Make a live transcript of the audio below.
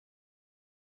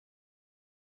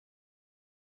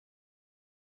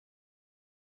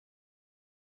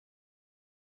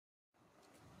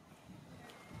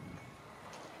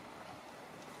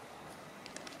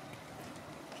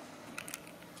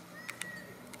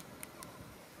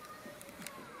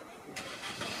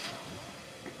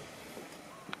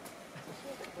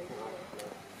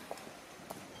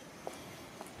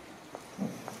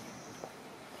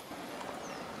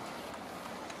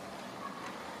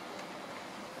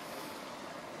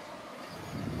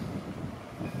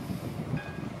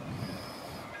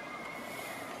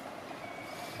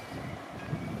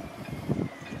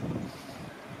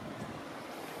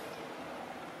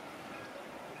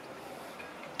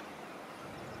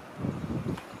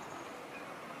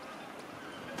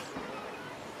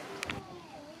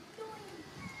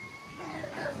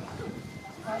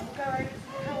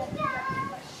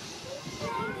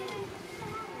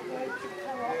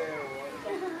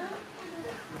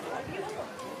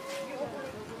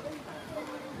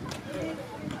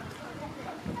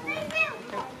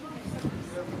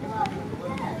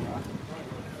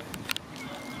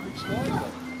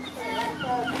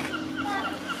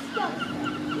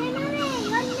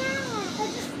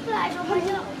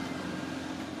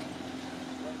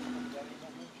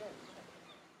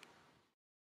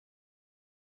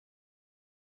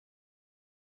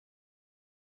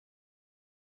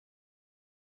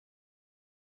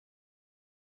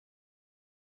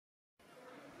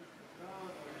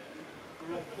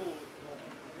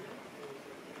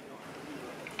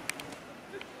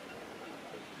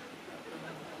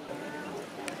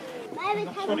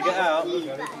Just want to get out. Will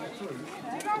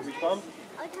be fun.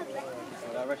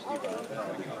 That rescue bar.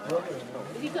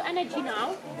 Have you got energy now?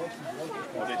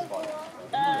 What is fun?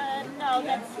 No,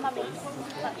 that's Mummy's.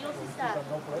 But yours is that.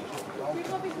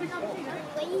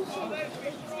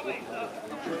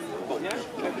 What, yeah?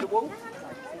 Over the wall?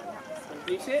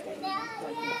 Can you see it?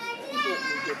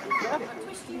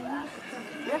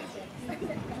 Yeah?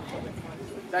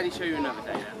 Daddy, show you another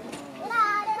day now.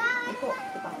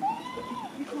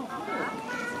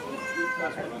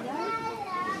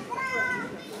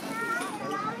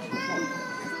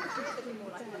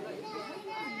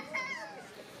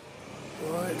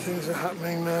 Right, things are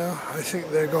happening now. I think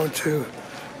they're going to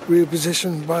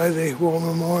reposition by the war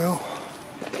memorial.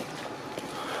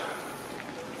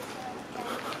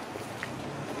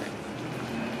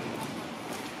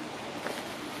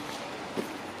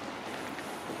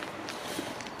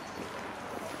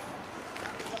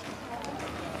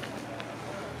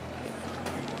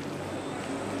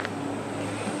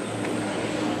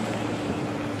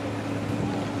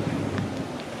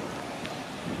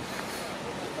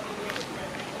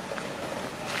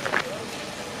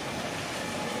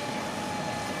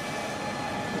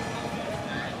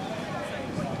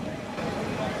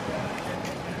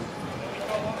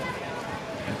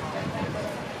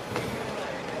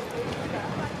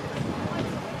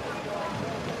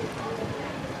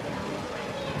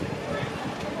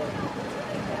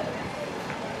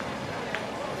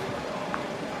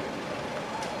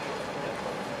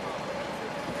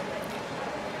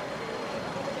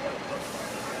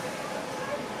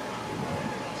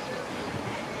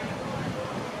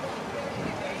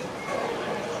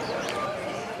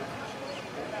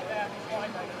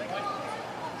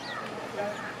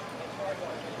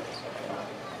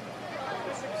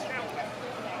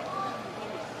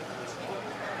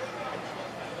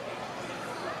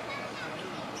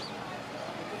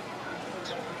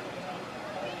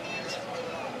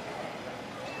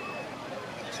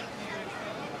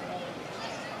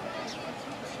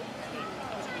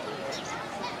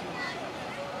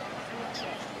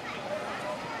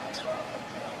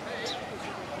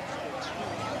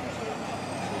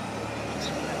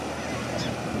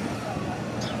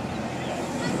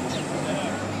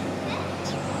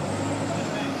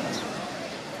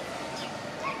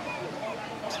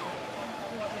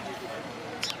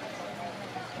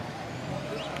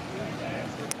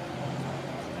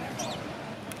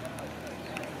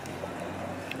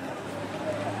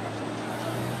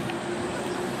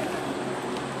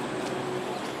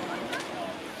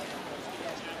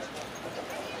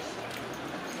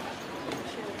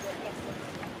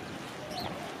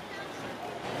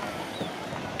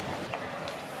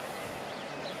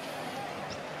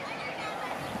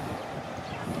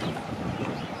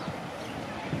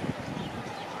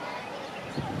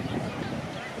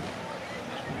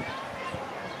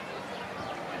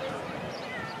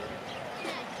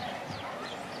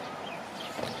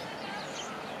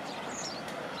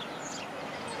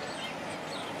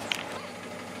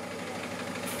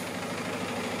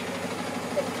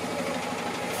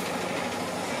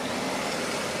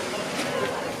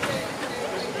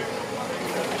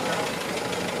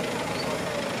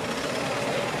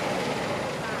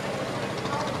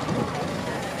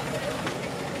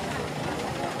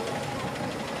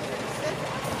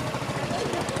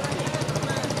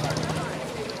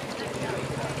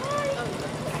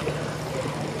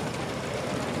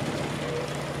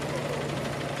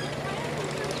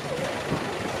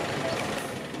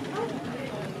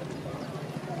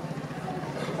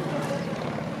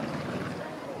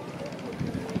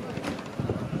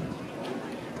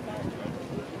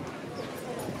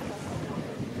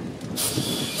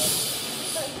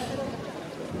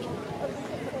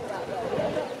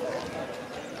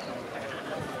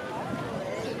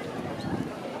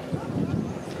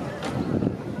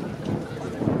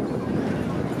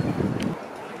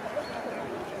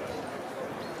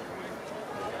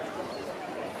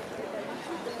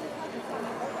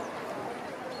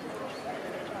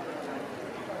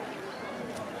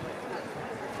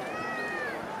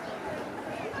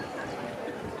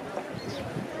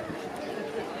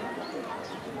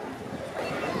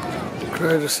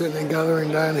 Crowd are sitting and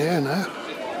gathering down here now.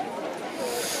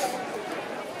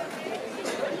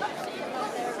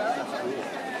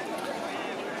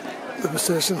 The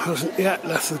procession hasn't yet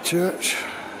left the church.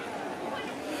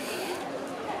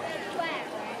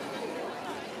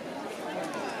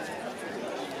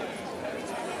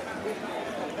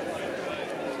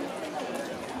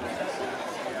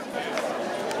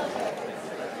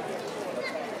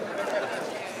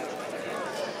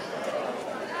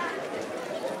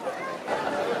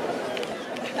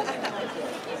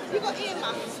 You got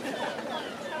earmuffs.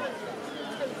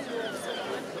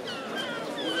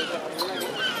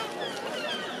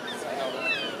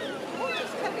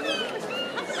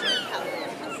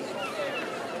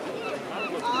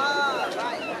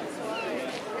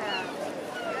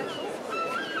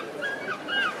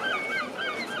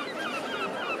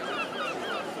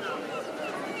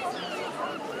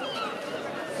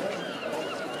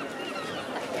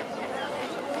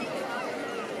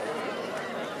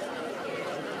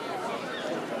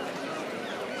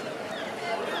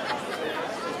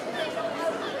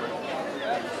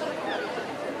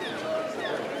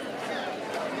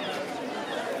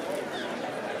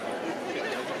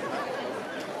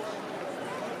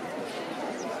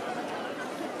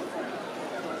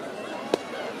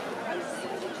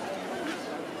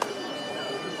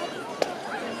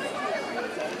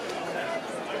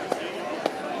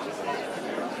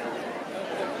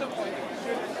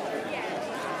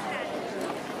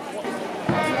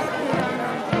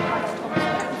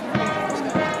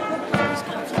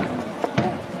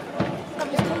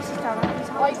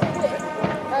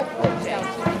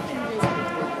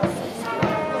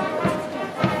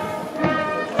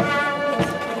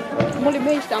 Molly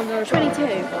Reed's down there.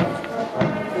 22.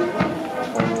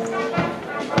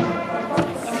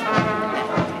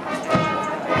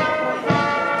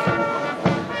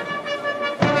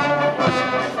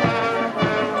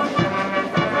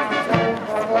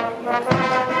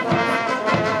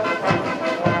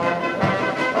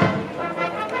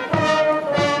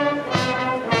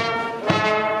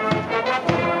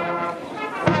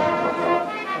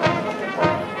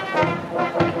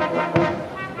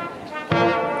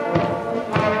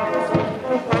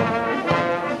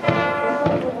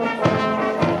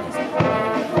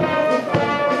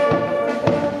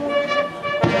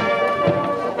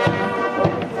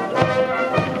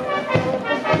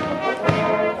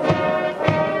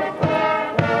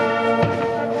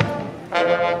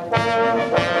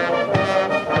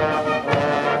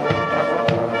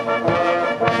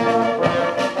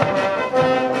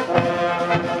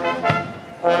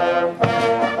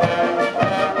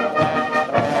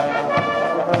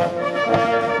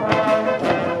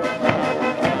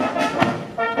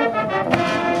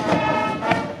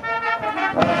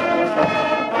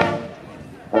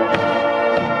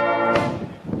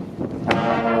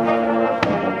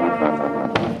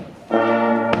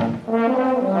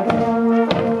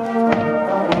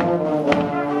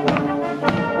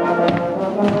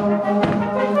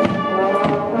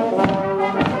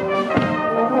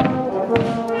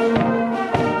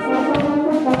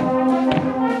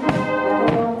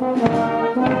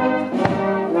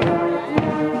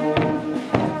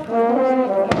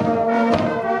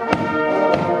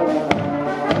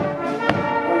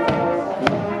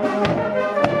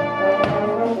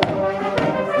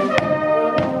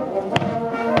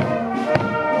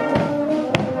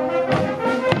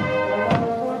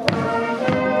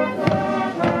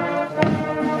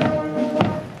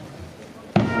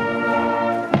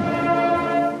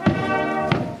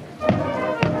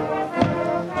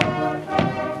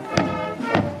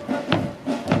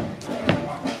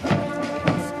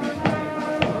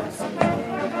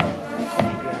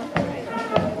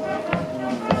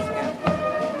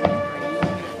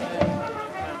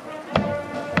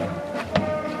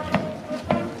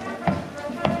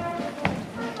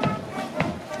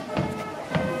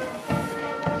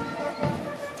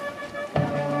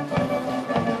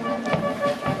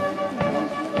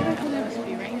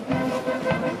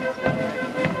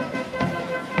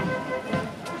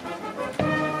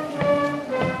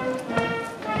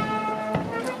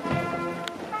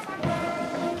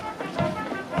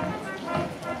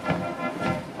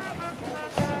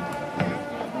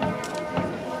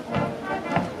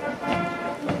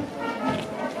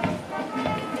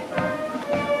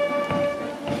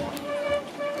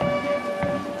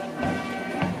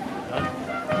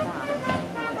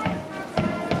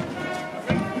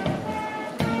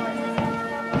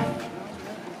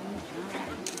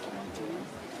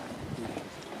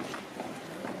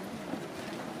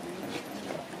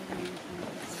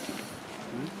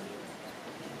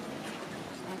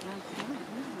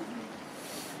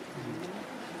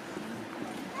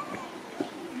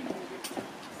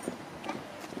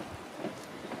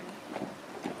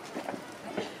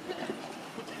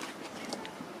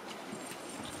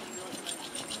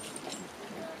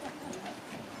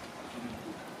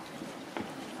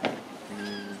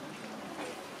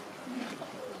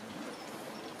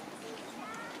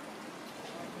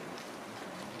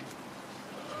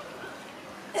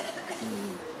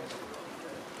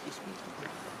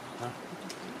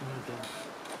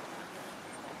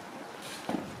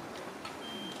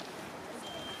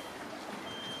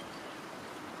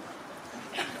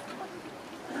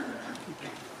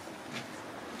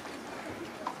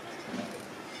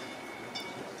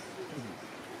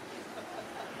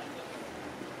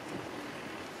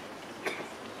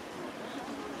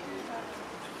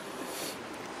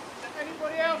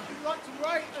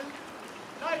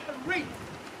 and reap.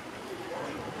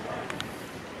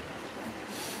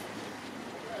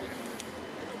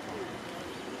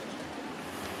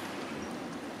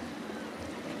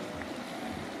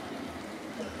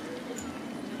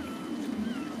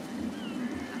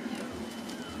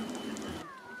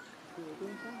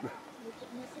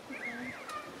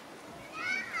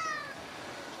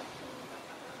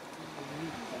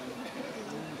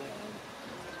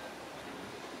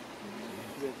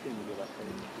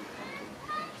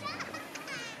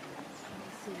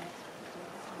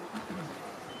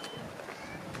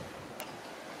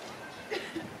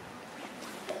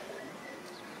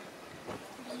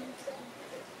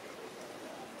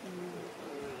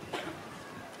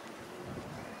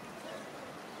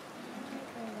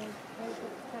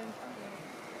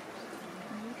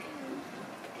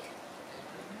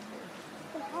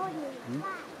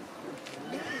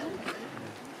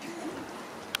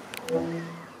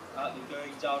 At the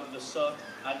going down of the sun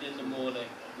and in the morning,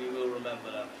 we will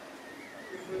remember them.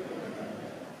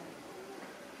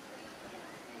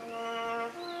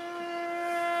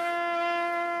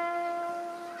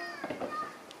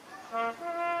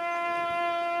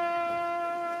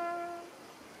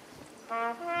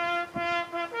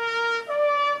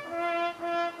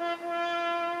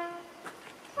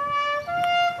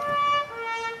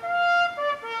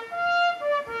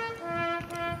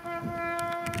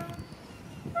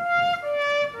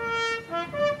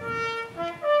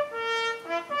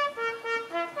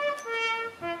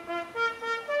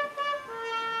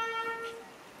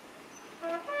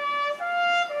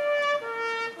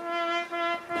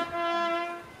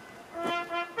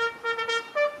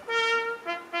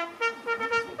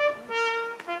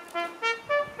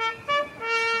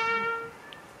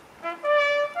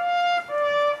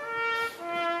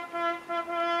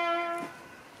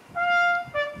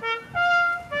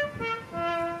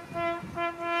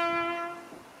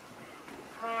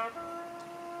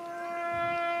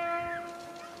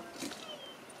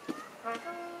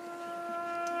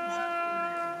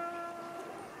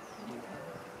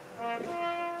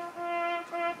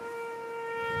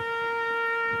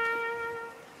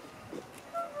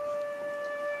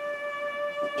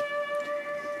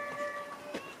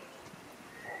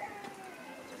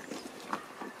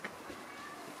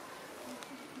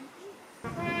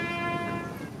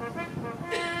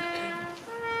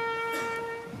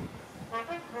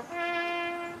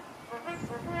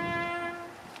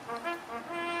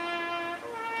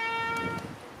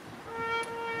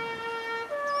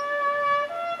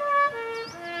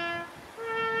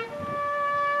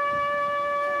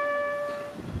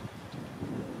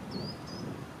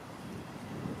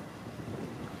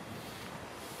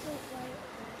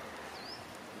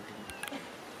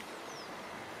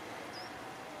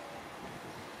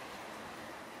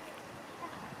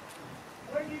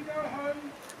 When you go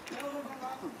home, tell them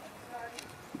about today.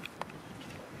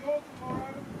 Your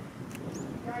tomorrow,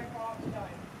 great part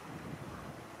today.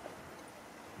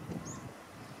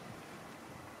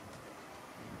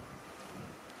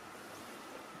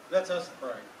 Let us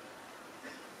pray.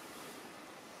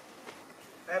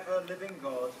 Ever-living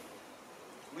God,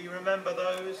 we remember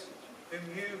those whom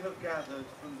you have gathered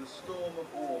from the storm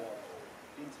of war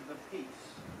into the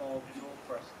peace of your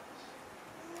presence.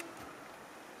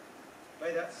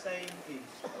 May that same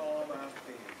peace calm our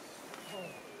fears,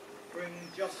 bring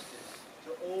justice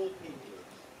to all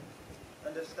peoples,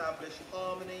 and establish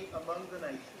harmony among the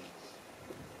nations.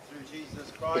 Through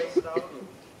Jesus Christ our Lord.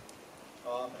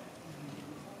 Amen.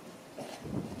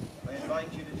 I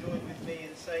invite you to join with me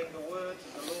in saying the words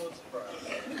of the Lord's Prayer.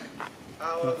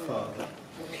 Our Father,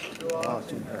 who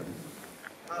art in heaven,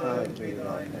 hallowed be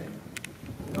thy name.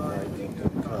 Thy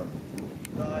kingdom come,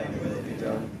 thy will be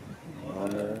done,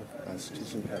 on earth as it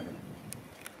is in heaven.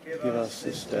 Give us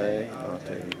this day our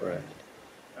daily bread,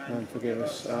 and forgive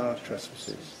us our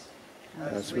trespasses,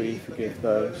 as we forgive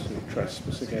those who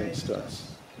trespass against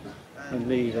us. And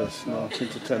lead us not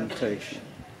into temptation,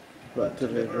 but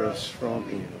deliver us from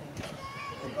evil.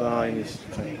 Thine is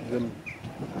the kingdom,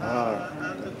 power,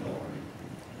 and the glory,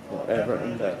 forever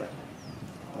and ever.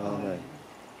 Amen.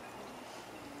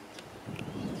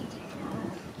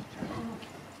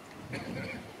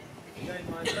 Again,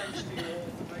 my thanks to you all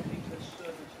for making this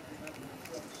service of remembrance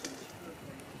run so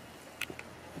smoothly.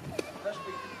 As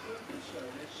we conclude this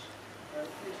service,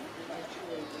 please make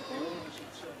sure that the orders of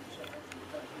service are not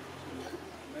related to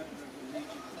remember the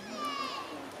Legion of Honour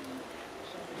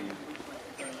somebody who looks like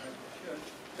a going out of church,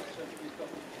 so that we've got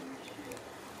the church here.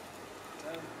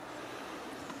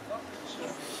 After the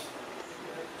service, if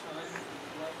you have time, if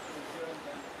you'd like to adjourn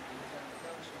back to the town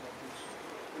council office,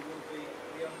 there will be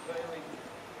the unveiling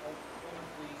of one of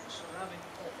the ceramic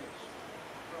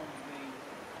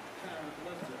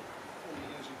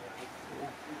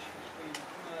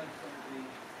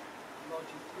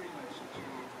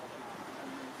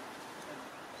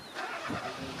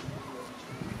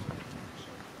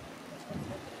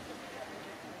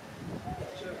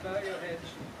Bow your heads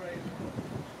and pray.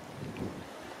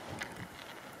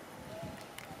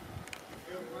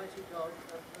 The Almighty God,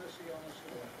 have mercy on us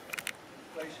all.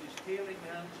 Place his healing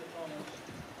hands upon us,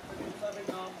 and his loving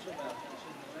arms about us,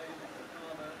 in the name of the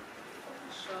Father, of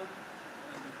the Son,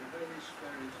 and of the Holy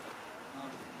Spirit.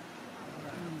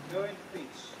 Amen. Go in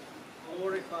peace,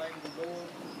 glorifying the Lord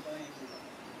by his love.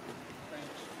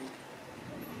 Thanks be to God.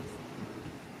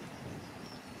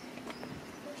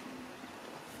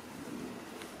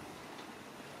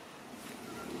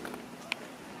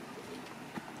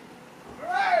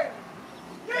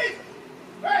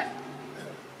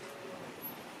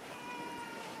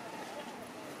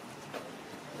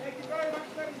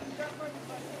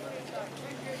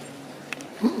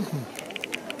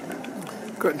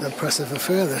 Quite an impressive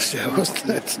affair this year, wasn't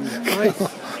it? I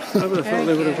would have thought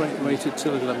they would have waited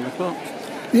till 11 o'clock.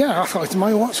 Yeah, I thought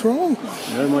my watch wrong.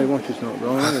 No, my watch is not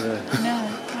wrong either. No.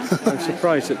 I'm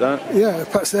surprised at that. Yeah,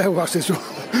 perhaps their watch is wrong.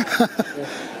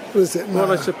 Was it? No.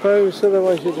 Well, I suppose,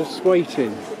 otherwise you're just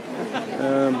waiting.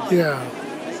 Yeah.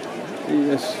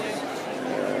 Yes.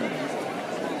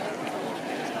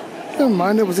 Never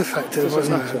mind, it was effective,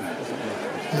 Doesn't wasn't it? matter.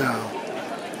 No.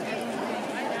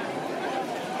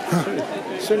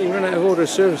 Certainly run out of order of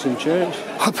service in church.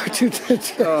 I bet you did,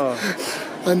 yeah. Oh.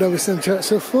 I know some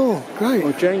church are full. Great.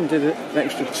 Well, Jane did an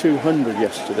extra 200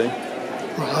 yesterday.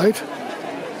 Right.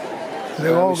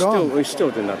 They're all gone. We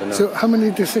still didn't have enough. So how many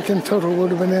do you think in total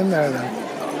would have been in there then?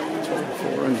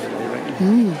 400, I reckon.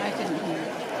 Mm.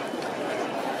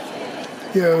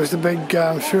 Yeah, it was the big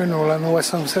funeral on the West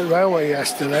Somerset Railway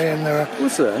yesterday, and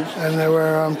there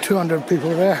were 200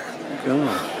 people there.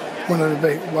 God. One of the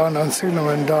big well-known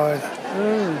signalmen died.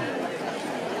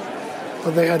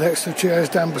 But they had extra chairs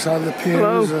down beside the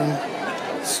pews and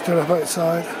stood up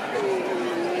outside.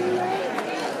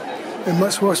 In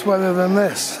much worse weather than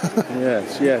this.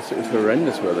 yes, it was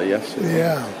horrendous weather yesterday.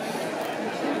 Yeah.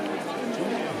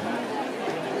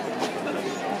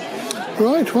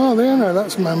 Right, well, there now,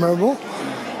 that's memorable.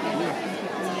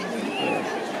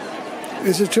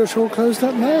 Is the church all closed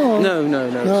up now? Or?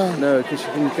 No, because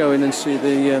you can go in and see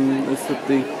the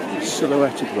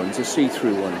silhouetted ones, the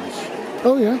see-through ones.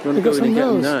 Oh yeah, you want to go in and get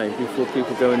them now before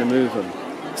people go in and move them.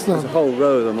 There's a whole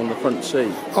row of them on the front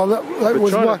seat. Oh, that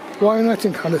was wire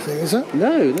netting kind of thing, is it?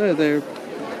 No, they're.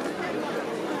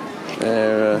 What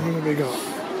have we got?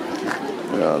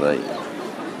 Where are they?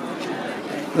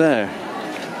 There.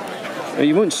 Oh,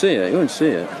 you won't see it. No.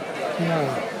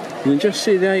 You can just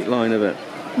see the outline of it.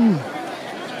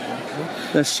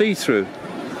 They're see-through.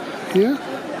 Yeah?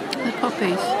 The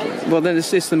poppies. Well, then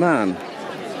it's the man.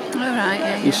 Oh, right,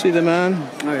 yeah. You see the man?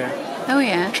 Oh, yeah. Oh,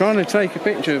 yeah. Trying to take a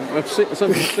picture of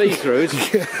something see-through.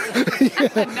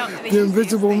 The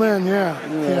invisible man, yeah.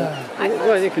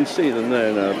 Well, you can see them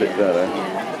there now a bit better.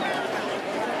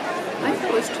 I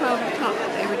thought it was 12 o'clock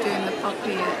that they were doing the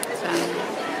poppy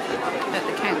at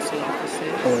the council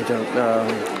offices. Oh, I don't know.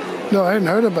 No, I hadn't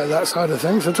heard about that side of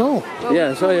things at all. Well,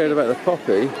 yes, I heard about the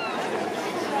poppy.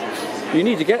 You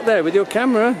need to get there with your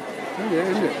camera.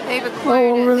 They've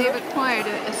acquired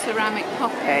a ceramic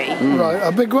poppy. Right,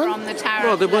 a big one? From the Tower.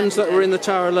 Well, the ones that were in the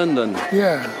Tower of London.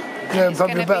 Yeah. They're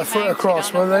probably about a foot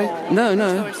across, were they? No.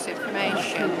 Tourist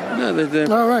information. No,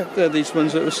 they're these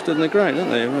ones that were stood in the ground,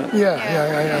 aren't they? Right.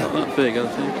 Yeah. Not that big, I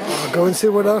think. I'll go and see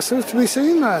what else is to be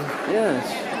seen, man.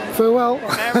 Yes. Farewell.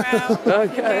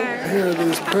 Okay. Here are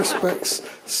these perspex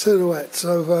silhouettes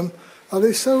of, are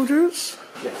they soldiers?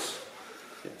 Yes.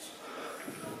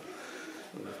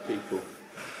 People.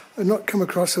 I've not come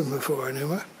across them before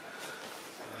anyway.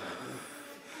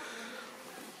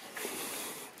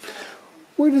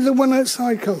 Where did the one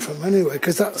outside come from anyway?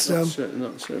 Because that's... Not certain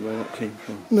where that came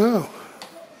from. No.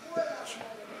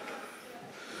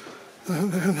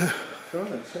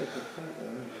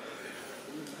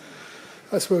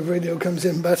 That's where video comes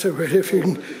in better, really, if you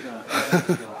can...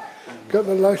 Got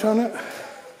the light on it?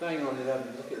 Hang on,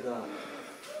 look at that.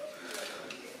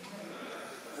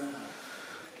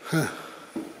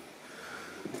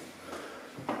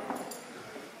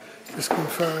 Just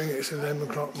conferring it's 11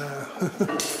 o'clock now.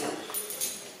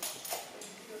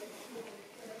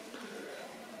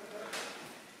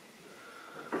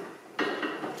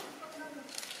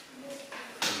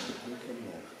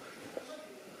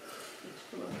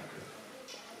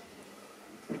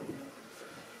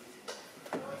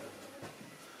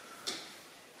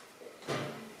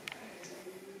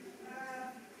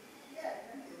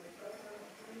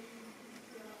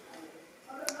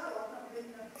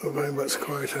 A very much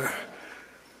quieter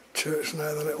church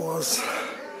now than it was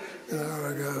an hour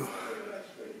ago.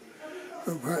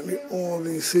 Apparently all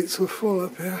these seats were full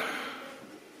up here.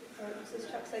 This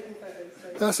is Chuck's taking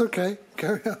That's okay.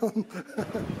 Carry on.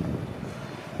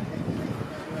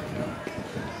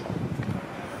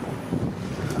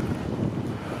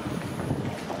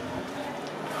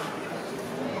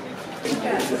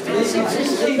 For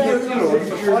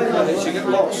 5 minutes you get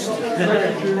lost.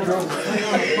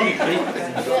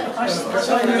 I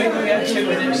saw you we had 2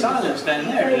 minutes silence down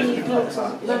there. For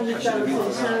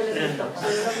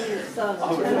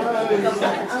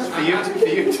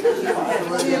you.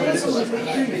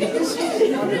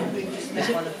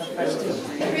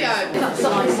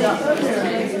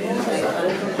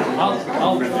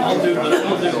 I'll do the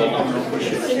number.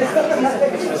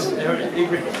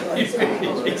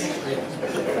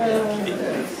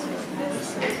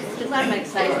 Does that make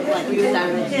sense? Like you down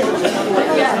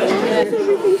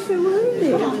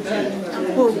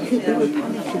Well, people were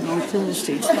panicking on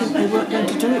Thursday to think they weren't going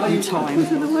to do it in time.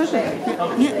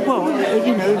 Yeah, well,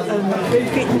 you know,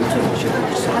 getting them to the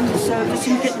church and the service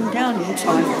and get them down in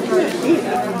time.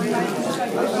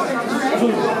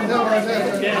 No, I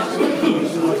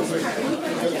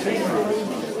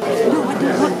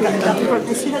don't want that up front.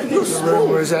 They said, you're The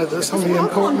rumour is out that somebody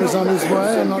important is on his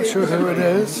way. I'm not sure who it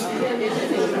is.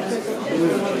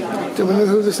 Do we know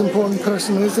who this important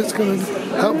person is that's going to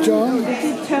help John? They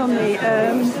did tell me,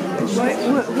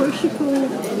 worship or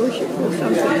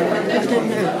something. I don't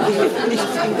know.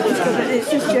 It's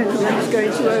this gentleman who's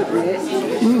going to open it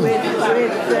with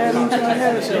John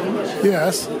Irving.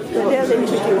 Yes. They'll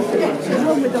introduce it.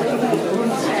 Along with other people.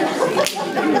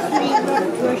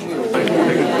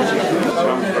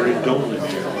 Sounds very dull in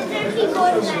here.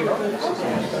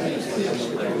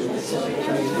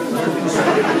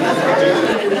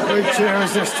 Big chair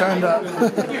has just turned up.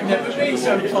 You've never been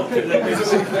so popular. He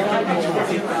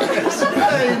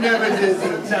never did.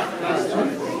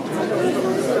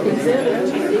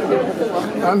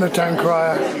 And the town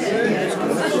crier.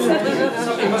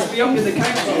 It must be up in the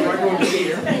council right around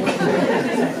here.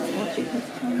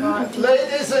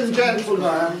 Ladies and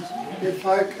gentlemen, if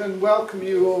I can welcome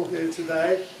you all here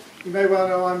today. You may well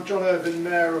know I'm John Irving,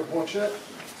 Mayor of Watchet.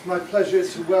 It's my pleasure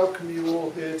to welcome you all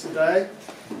here today.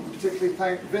 Particularly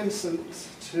thank Vincent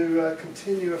to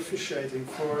continue officiating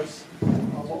for us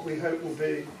on what we hope will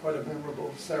be quite a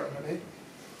memorable ceremony.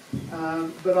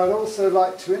 But I'd also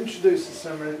like to introduce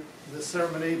the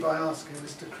ceremony by asking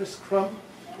Mr. Chris Crump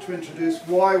to introduce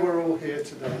why we're all here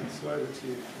today. So over to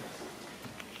you,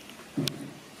 Chris.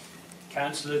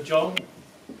 Councillor John,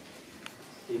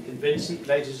 Deacon Vincent,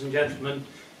 ladies and gentlemen,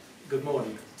 good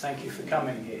morning. Thank you for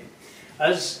coming here.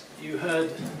 As you heard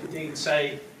the Dean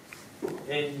say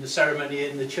in the ceremony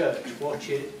in the church,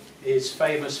 Watchet is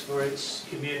famous for its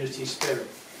community spirit.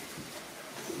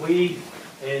 We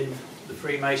in the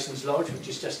Freemasons Lodge, which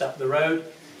is just up the road,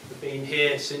 have been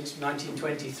here since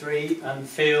 1923 and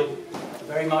feel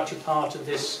very much a part of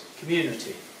this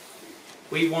community.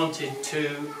 We wanted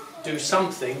to do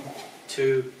something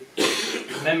to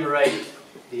commemorate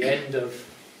the end of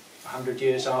 100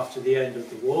 years after the end of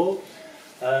the war,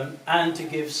 and to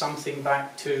give something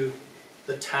back to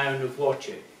the town of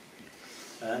Watchet.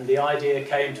 And the idea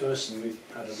came to us, and we've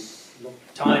had a lot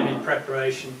of time in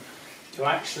preparation, to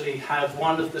actually have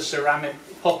one of the ceramic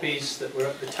poppies that were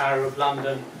at the Tower of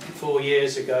London 4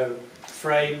 years ago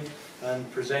framed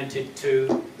and presented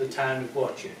to the town of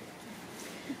Watchet.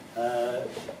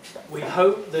 We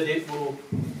hope that it will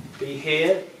be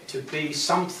here to be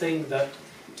something that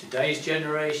today's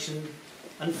generation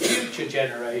and future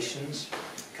generations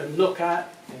can look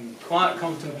at in quiet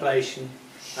contemplation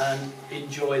and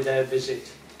enjoy their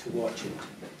visit to Watchet.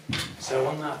 So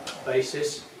on that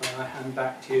basis, I hand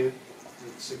back to you.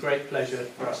 It's a great pleasure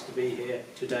for us to be here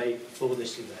today for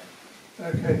this event.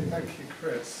 Okay, thank you,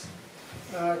 Chris.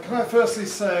 Can I firstly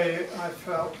say I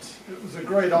felt it was a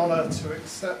great honour to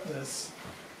accept this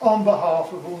on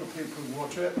behalf of all the people who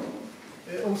watch it.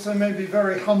 It also made me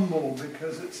very humble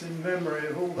because it's in memory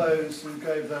of all those who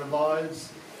gave their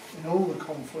lives in all the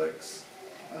conflicts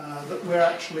that we're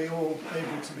actually all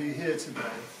able to be here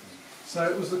today. So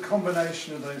it was a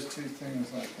combination of those two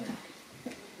things, I think.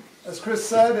 As Chris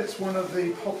said, it's one of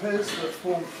the poppies that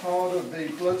form part of the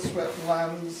blood-sweat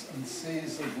lands and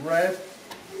seas of red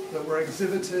that were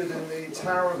exhibited in the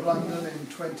Tower of London in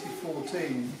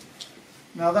 2014.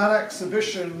 Now that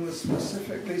exhibition was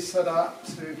specifically set up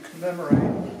to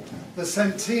commemorate the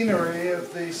centenary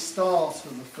of the start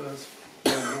of the First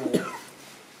World War.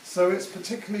 So it's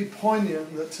particularly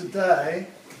poignant that today,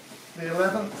 the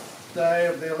 11th day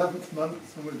of the 11th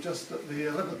month, and we're just at the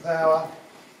 11th hour,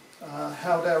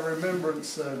 held our remembrance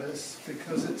service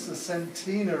because it's the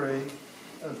centenary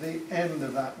of the end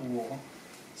of that war.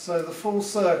 So the full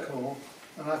circle,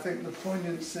 and I think the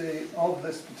poignancy of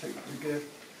this particular gift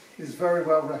is very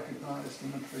well recognised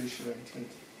and appreciated.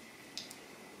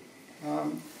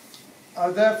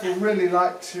 I'd therefore really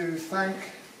like to thank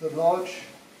the Lodge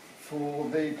for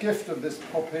the gift of this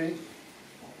poppy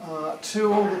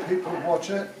to all the people who watch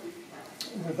it,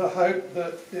 with the hope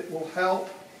that it will help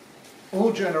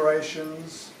all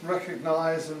generations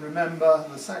recognise and remember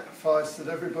the sacrifice that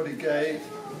everybody gave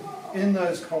in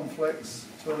those conflicts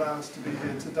to allow us to be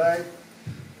here today.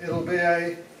 It'll be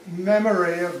a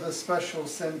memory of the special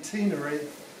centenary,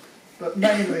 but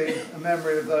mainly a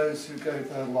memory of those who gave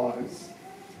their lives.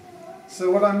 So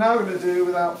what I'm now going to do,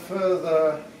 without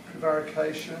further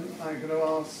prevarication, I'm going to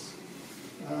ask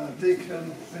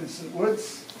Deacon Vincent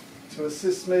Woods to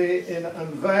assist me in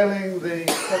unveiling the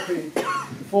poppy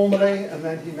formally, and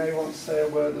then he may want to say a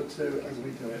word or two as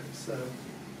we do it. So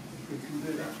if we can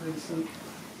do that, Vincent,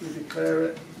 we declare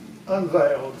it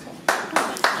unveiled.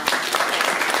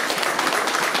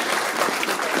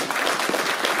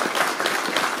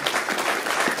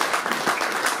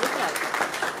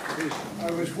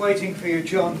 I was waiting for you,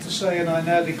 John, to say, and I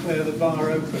now declare the bar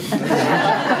open.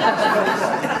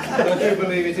 But I do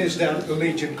believe it is down at the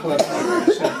Legion Club.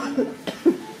 So.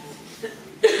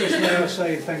 Chris, may I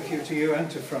say thank you to you and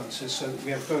to Francis, so that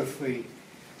we have both the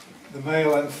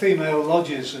male and female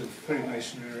lodges of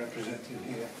Freemasonry represented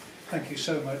here. Thank you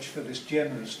so much for this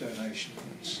generous donation.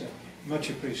 It's much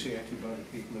appreciated by the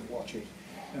people of Watchet.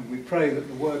 And we pray that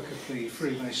the work of the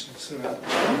Freemasons throughout the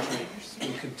country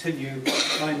will continue.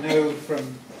 I know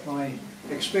from my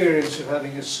experience of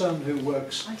having a son who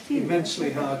works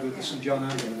immensely hard with the St John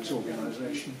Ambulance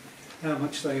organisation, how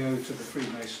much they owe to the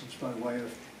Freemasons by way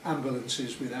of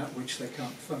ambulances without which they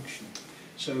can't function.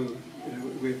 So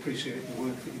we appreciate the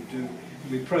work that you do,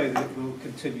 and we pray that it will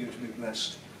continue to be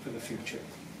blessed for the future.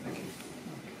 Thank you.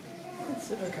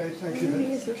 Okay, thank you.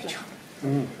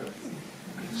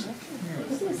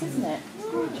 Isn't it?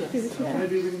 Gorgeous.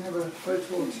 Maybe we can have a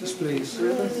photo or two, please.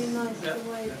 Really nice the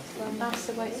way it's done. That's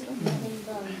the way it's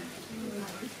done.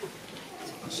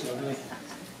 That's lovely.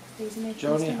 These nipples.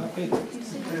 Johnny, happy?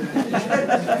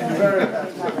 Very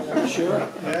happy. Sure?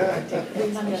 Yeah.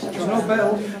 No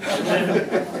bell?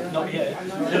 Not yet.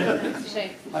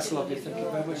 Shame. That's lovely, thank you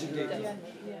very much indeed.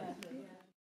 Yeah.